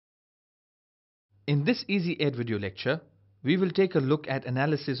In this EzEd video lecture, we will take a look at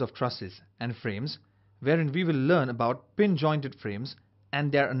analysis of trusses and frames, wherein we will learn about pin-jointed frames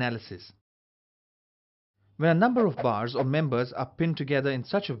and their analysis. When a number of bars or members are pinned together in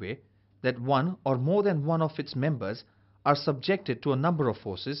such a way that one or more than one of its members are subjected to a number of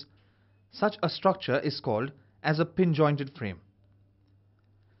forces, such a structure is called as a pin-jointed frame.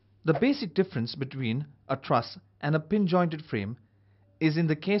 The basic difference between a truss and a pin-jointed frame is in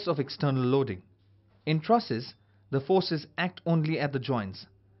the case of external loading. In trusses, the forces act only at the joints,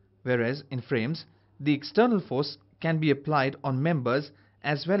 whereas in frames, the external force can be applied on members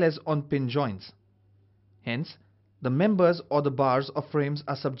as well as on pin joints. Hence, the members or the bars of frames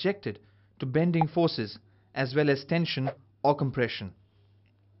are subjected to bending forces as well as tension or compression.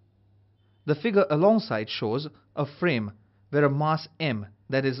 The figure alongside shows a frame where a mass M,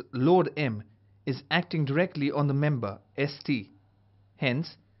 that is load M, is acting directly on the member ST.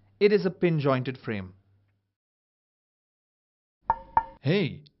 Hence, it is a pin-jointed frame.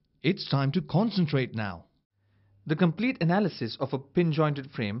 Hey, it's time to concentrate now. The complete analysis of a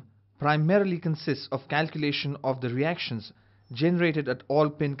pin-jointed frame primarily consists of calculation of the reactions generated at all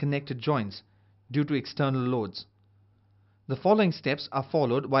pin-connected joints due to external loads. The following steps are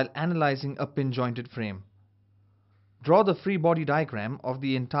followed while analyzing a pin-jointed frame. Draw the free body diagram of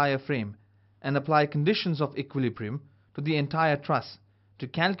the entire frame and apply conditions of equilibrium to the entire truss to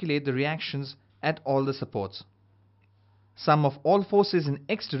calculate the reactions at all the supports. Sum of all forces in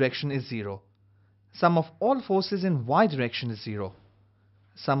x direction is 0. Sum of all forces in y direction is 0.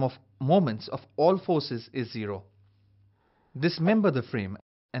 Sum of moments of all forces is 0. Dismember the frame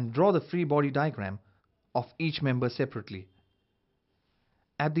and draw the free body diagram of each member separately.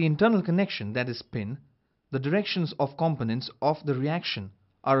 At the internal connection, that is pin, the directions of components of the reaction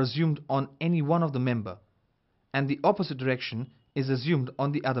are assumed on any one of the member, and the opposite direction is assumed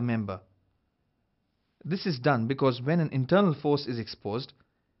on the other member. This is done because when an internal force is exposed,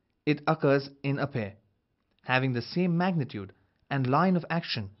 it occurs in a pair, having the same magnitude and line of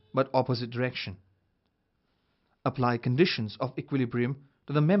action but opposite direction. Apply conditions of equilibrium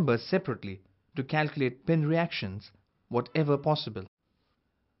to the members separately to calculate pin reactions whatever possible.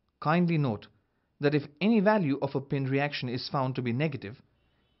 Kindly note that if any value of a pin reaction is found to be negative,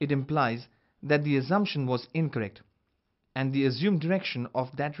 it implies that the assumption was incorrect and the assumed direction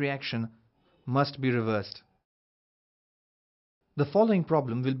of that reaction must be reversed. The following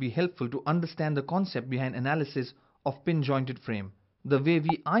problem will be helpful to understand the concept behind analysis of pin-jointed frame. The way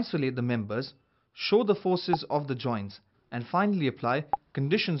we isolate the members, show the forces of the joints, and finally apply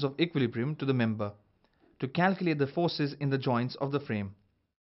conditions of equilibrium to the member to calculate the forces in the joints of the frame.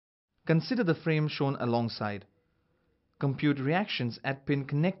 Consider the frame shown alongside. Compute reactions at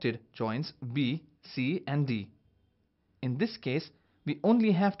pin-connected joints B, C, and D. In this case, we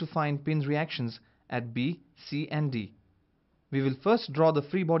only have to find pin reactions at B, C, and D. We will first draw the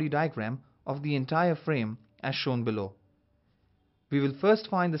free body diagram of the entire frame as shown below. We will first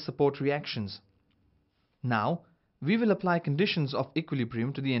find the support reactions. Now, we will apply conditions of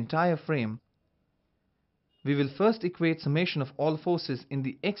equilibrium to the entire frame. We will first equate summation of all forces in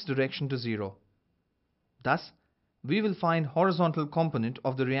the x direction to 0. Thus, we will find horizontal component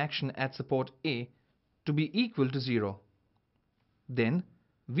of the reaction at support A to be equal to 0. Then,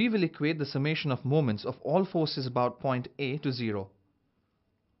 we will equate the summation of moments of all forces about point A to 0.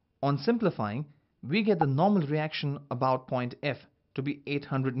 On simplifying, we get the normal reaction about point F to be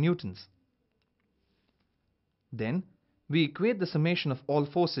 800 newtons. Then, we equate the summation of all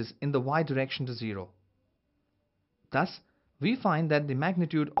forces in the y direction to 0. Thus, we find that the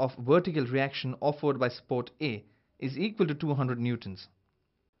magnitude of vertical reaction offered by support A is equal to 200 newtons.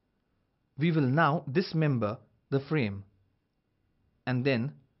 We will now dismember the frame and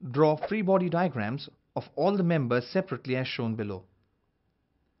then draw free body diagrams of all the members separately as shown below.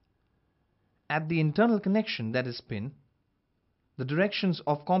 At the internal connection, that is pin, the directions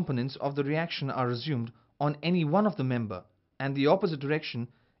of components of the reaction are assumed on any one of the member and the opposite direction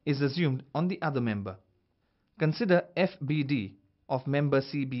is assumed on the other member. Consider FBD of member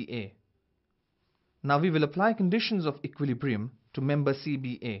CBA. Now we will apply conditions of equilibrium to member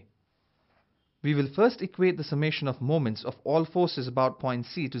CBA. We will first equate the summation of moments of all forces about point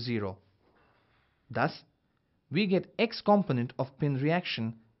C to 0. Thus, we get x component of pin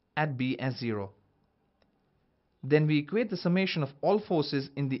reaction at B as 0. Then we equate the summation of all forces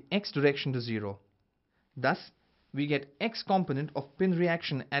in the x direction to 0. Thus, we get x component of pin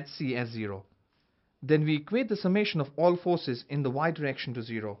reaction at C as 0. Then we equate the summation of all forces in the y direction to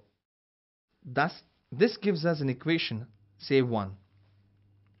 0. Thus, this gives us an equation, say 1,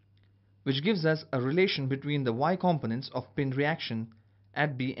 which gives us a relation between the y components of pin reaction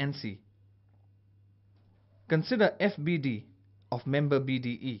at B and C. Consider FBD of member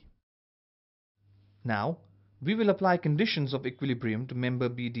BDE. Now, we will apply conditions of equilibrium to member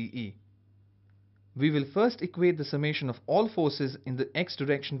BDE. We will first equate the summation of all forces in the x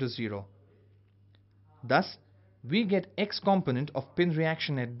direction to 0. Thus, we get x component of pin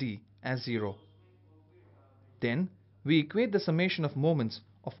reaction at D as 0. Then, we equate the summation of moments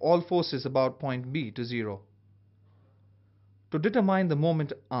of all forces about point B to 0. To determine the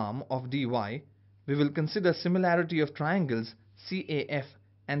moment arm of dy, we will consider similarity of triangles CAF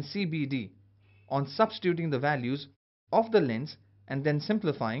and CBD. On substituting the values of the lengths and then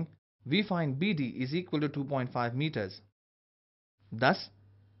simplifying, we find BD is equal to 2.5 meters. Thus,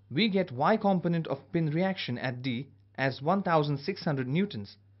 we get y component of pin reaction at D as 1600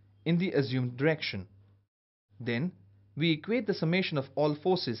 newtons in the assumed direction. Then, we equate the summation of all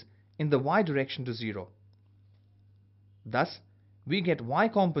forces in the y direction to 0. Thus, we get y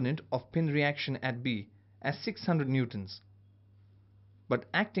component of pin reaction at B as 600 newtons, but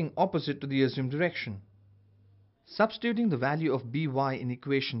acting opposite to the assumed direction. Substituting the value of By in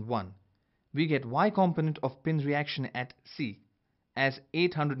equation 1, we get y component of pin reaction at C as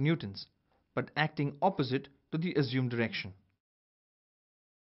 800 newtons, but acting opposite to the assumed direction.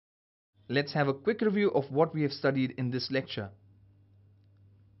 Let's have a quick review of what we have studied in this lecture.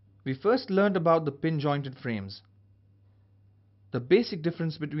 We first learned about the pin-jointed frames. The basic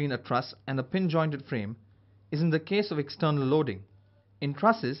difference between a truss and a pin-jointed frame is in the case of external loading. In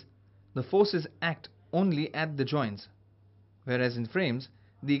trusses, the forces act only at the joints, whereas in frames,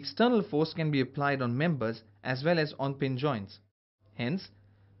 the external force can be applied on members as well as on pin joints. Hence,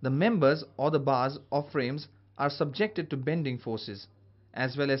 the members or the bars of frames are subjected to bending forces,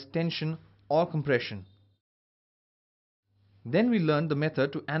 as well as tension or compression. Then we learned the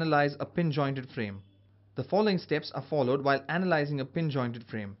method to analyze a pin-jointed frame. The following steps are followed while analyzing a pin-jointed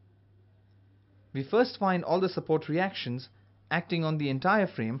frame. We first find all the support reactions acting on the entire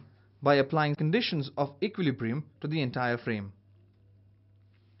frame by applying conditions of equilibrium to the entire frame.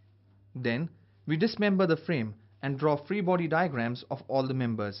 Then, we dismember the frame and draw free body diagrams of all the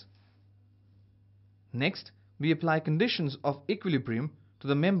members. Next, we apply conditions of equilibrium to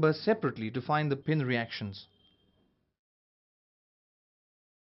the members separately to find the pin reactions.